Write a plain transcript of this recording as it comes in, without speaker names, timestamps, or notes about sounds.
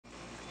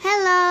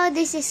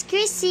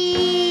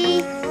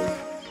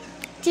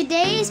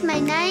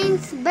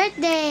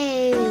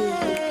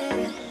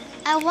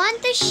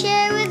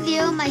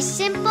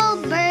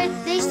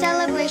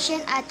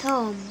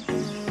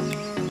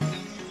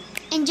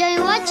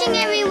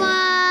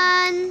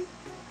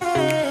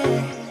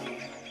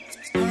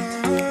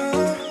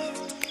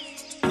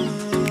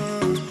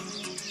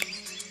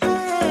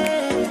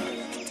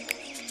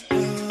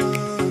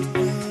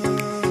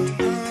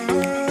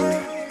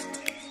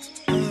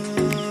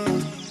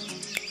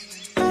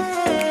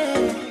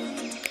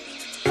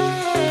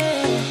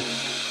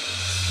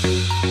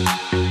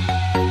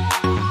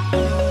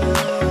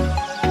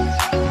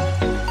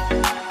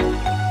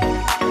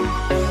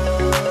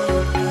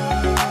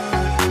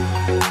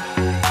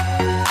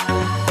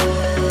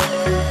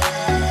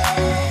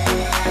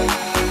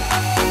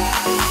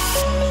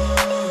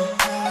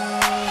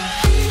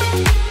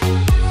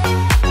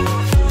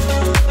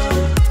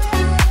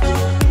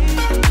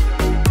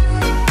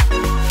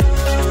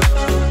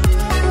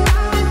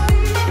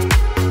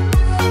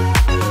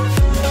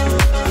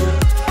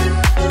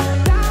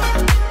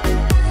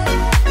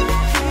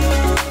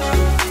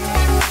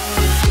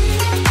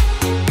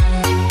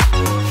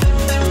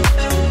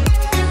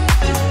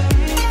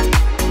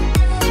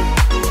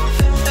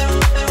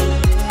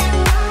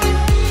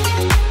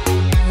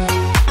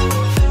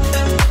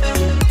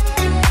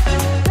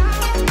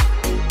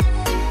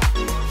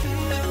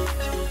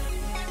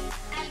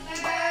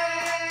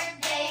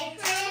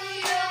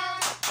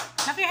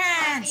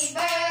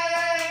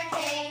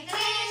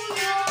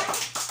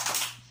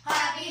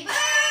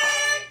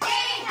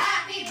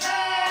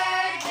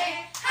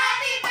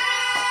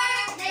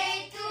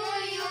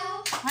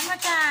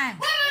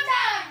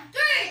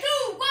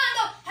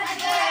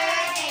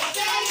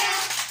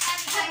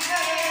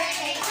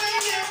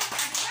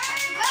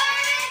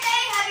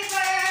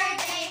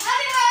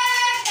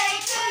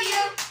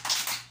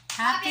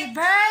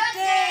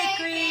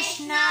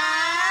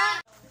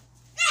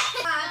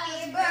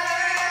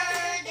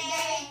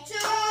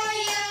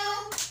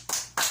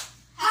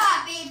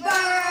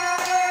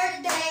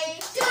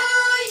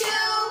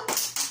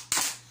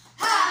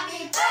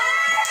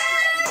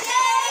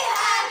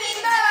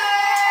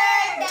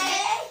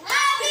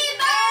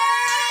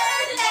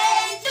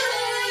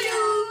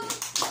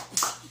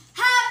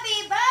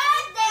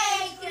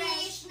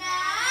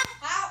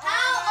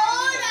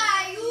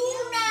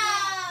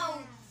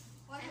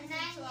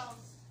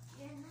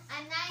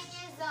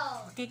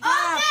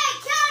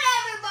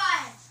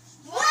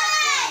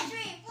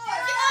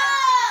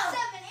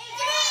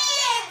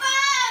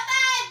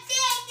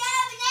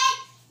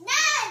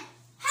Nan!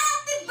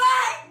 Happy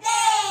birthday!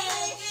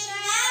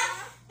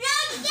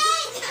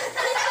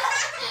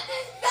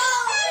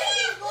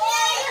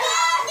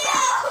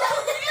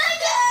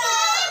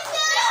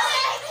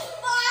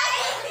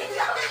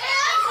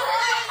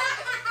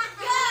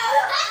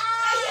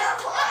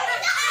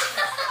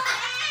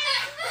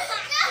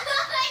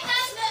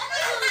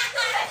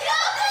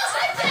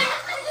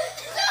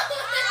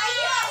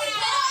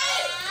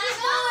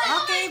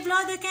 Okay,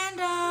 blow the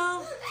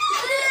candle.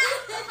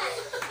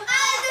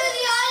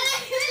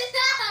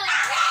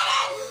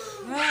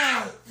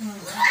 Wow.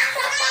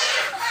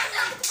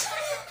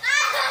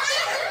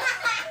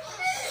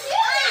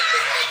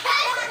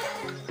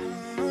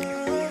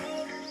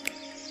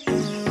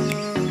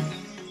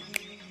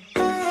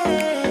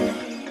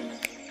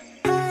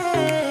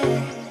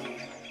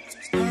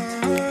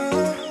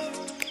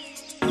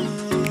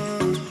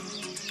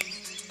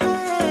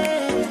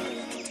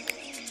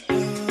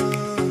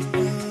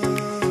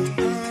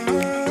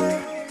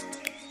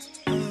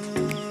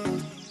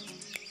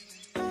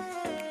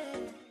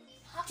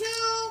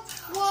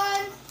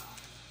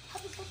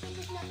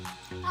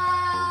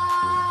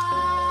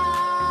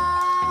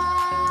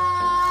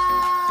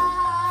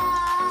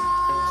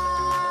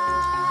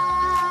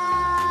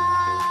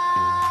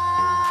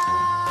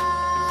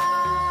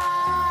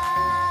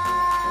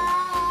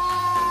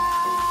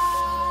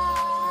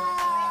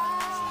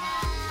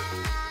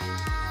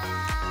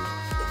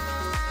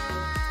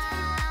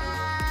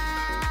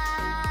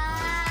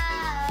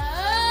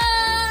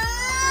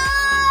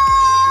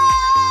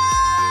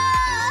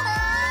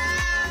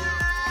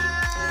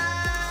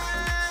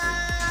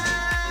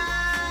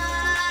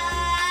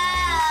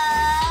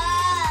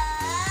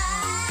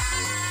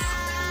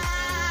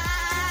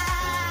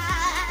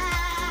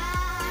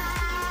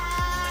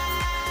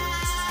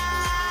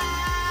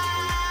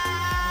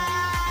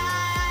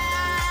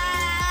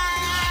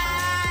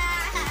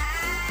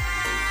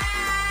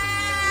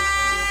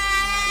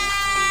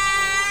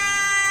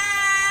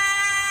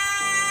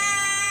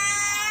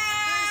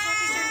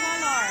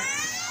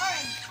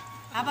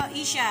 How about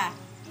Isha?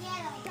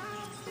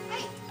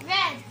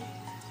 Red.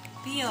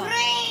 Pio?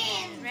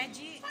 Green.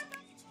 Reggie?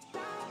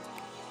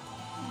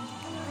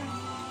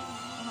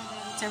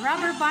 It's a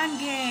rubber band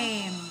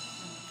game.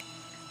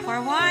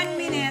 For 1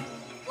 minute.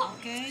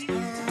 Okay?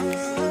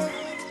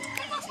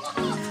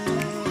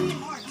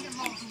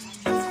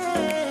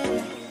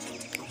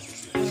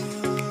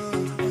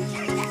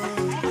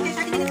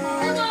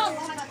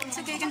 It's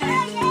okay, can do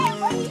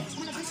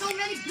it.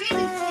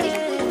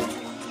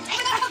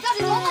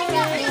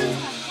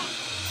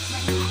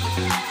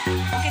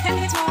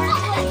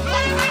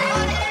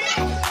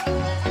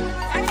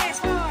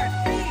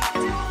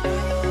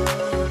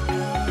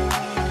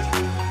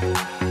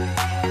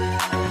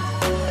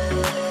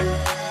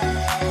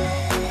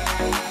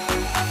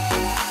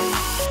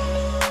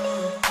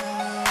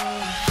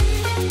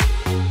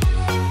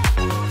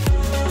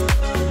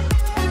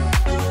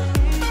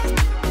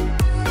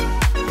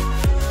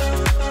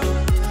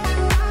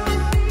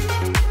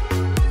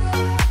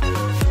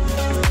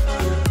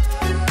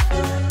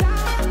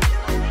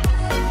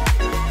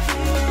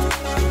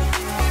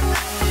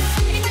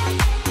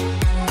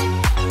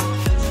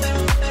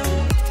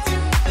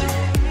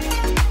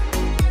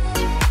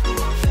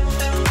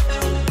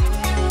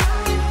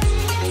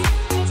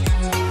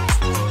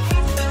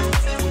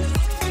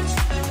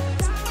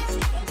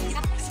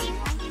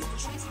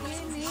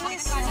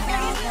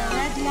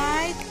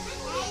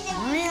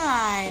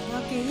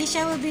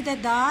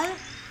 idol.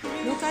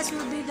 Lucas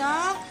will be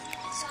the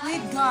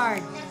squid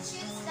guard.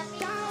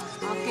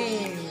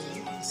 Okay,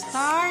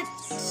 start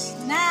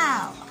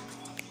now.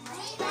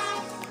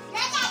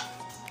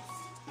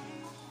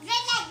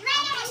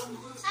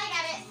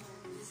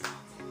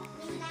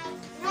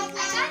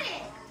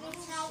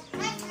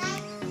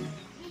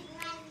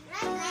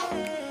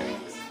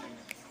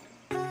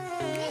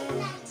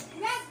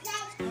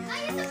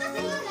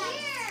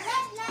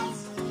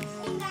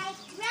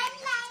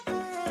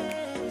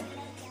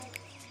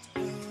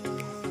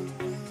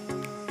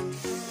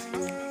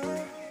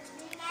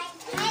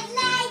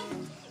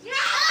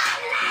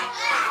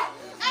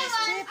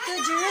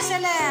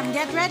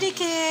 Get ready,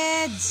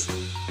 kids.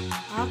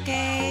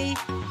 Okay.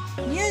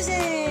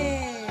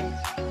 Music.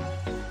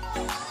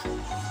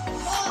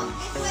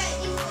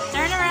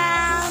 Turn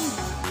around.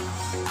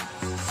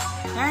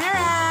 Turn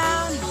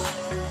around.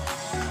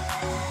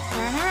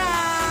 Turn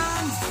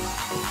around.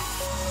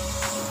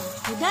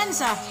 You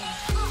dance up.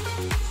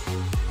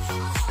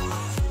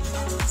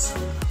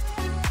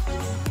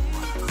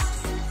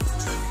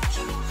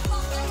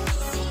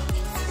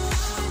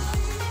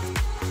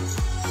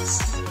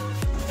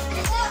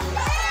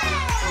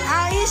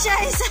 Aisha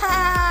is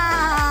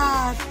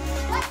out.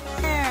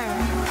 Here.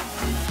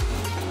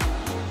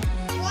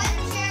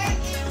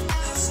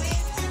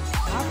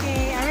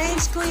 Okay,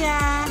 arrange, Kuya.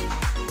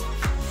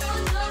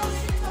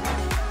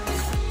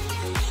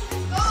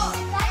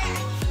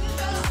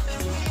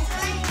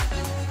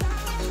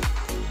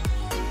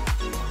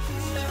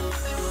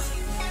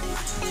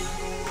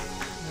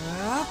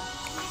 Up.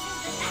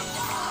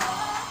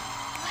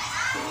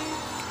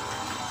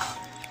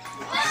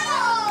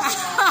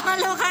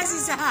 Lucas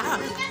is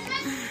out.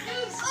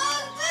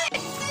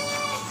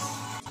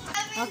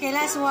 Okay,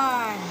 last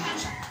one.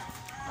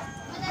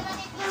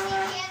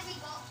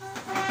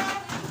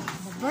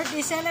 The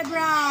birthday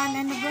celebrant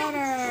and the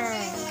brother.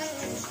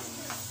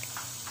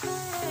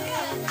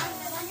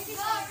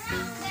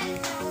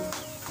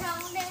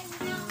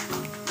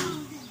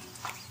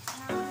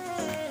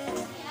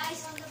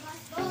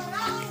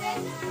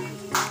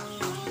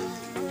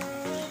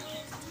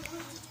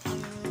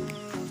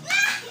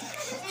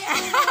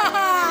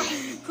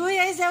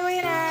 Kuya is the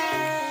winner.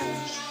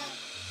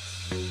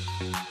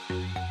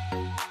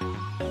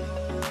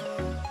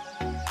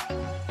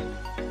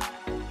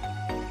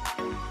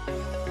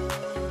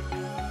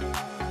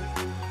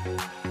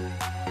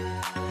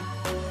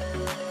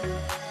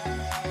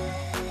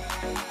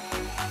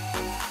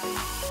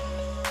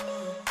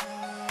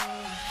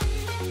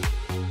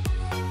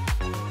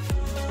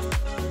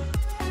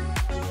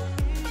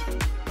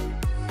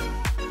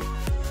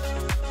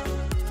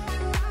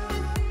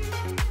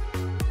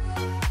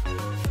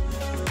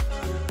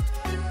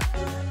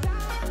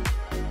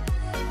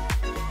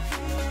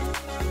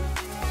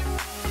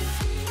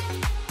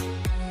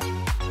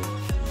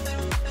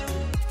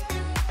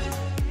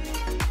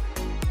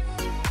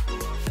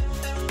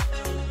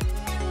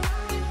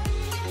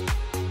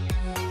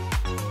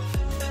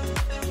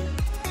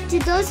 To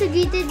those who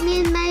greeted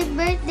me on my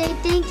birthday,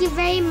 thank you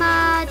very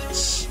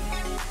much.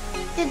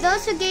 To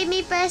those who gave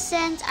me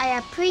presents, I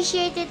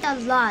appreciate it a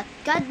lot.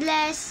 God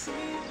bless.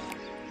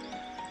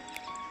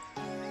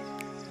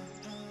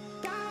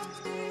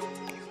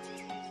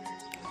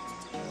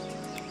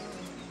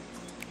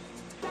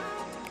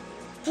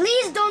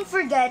 Please don't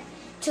forget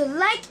to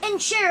like and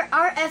share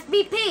our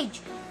FB page,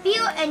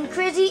 Pio and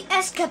Krizzy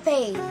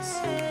Escapades.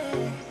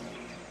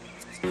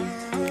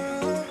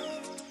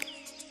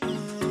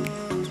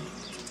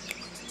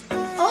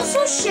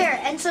 Also share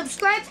and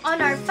subscribe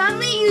on our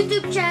family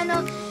YouTube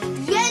channel,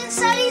 Yen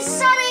Sari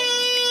Sari!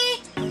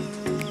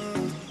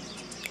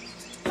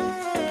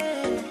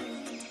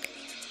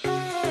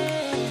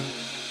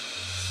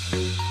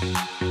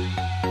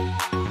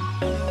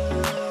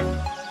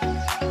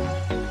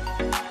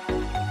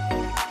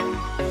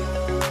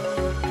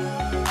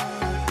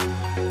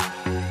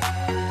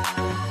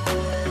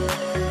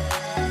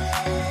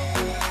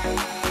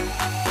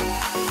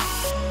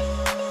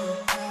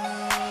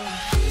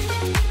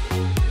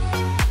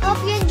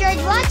 Hope you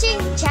enjoyed watching.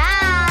 Ciao!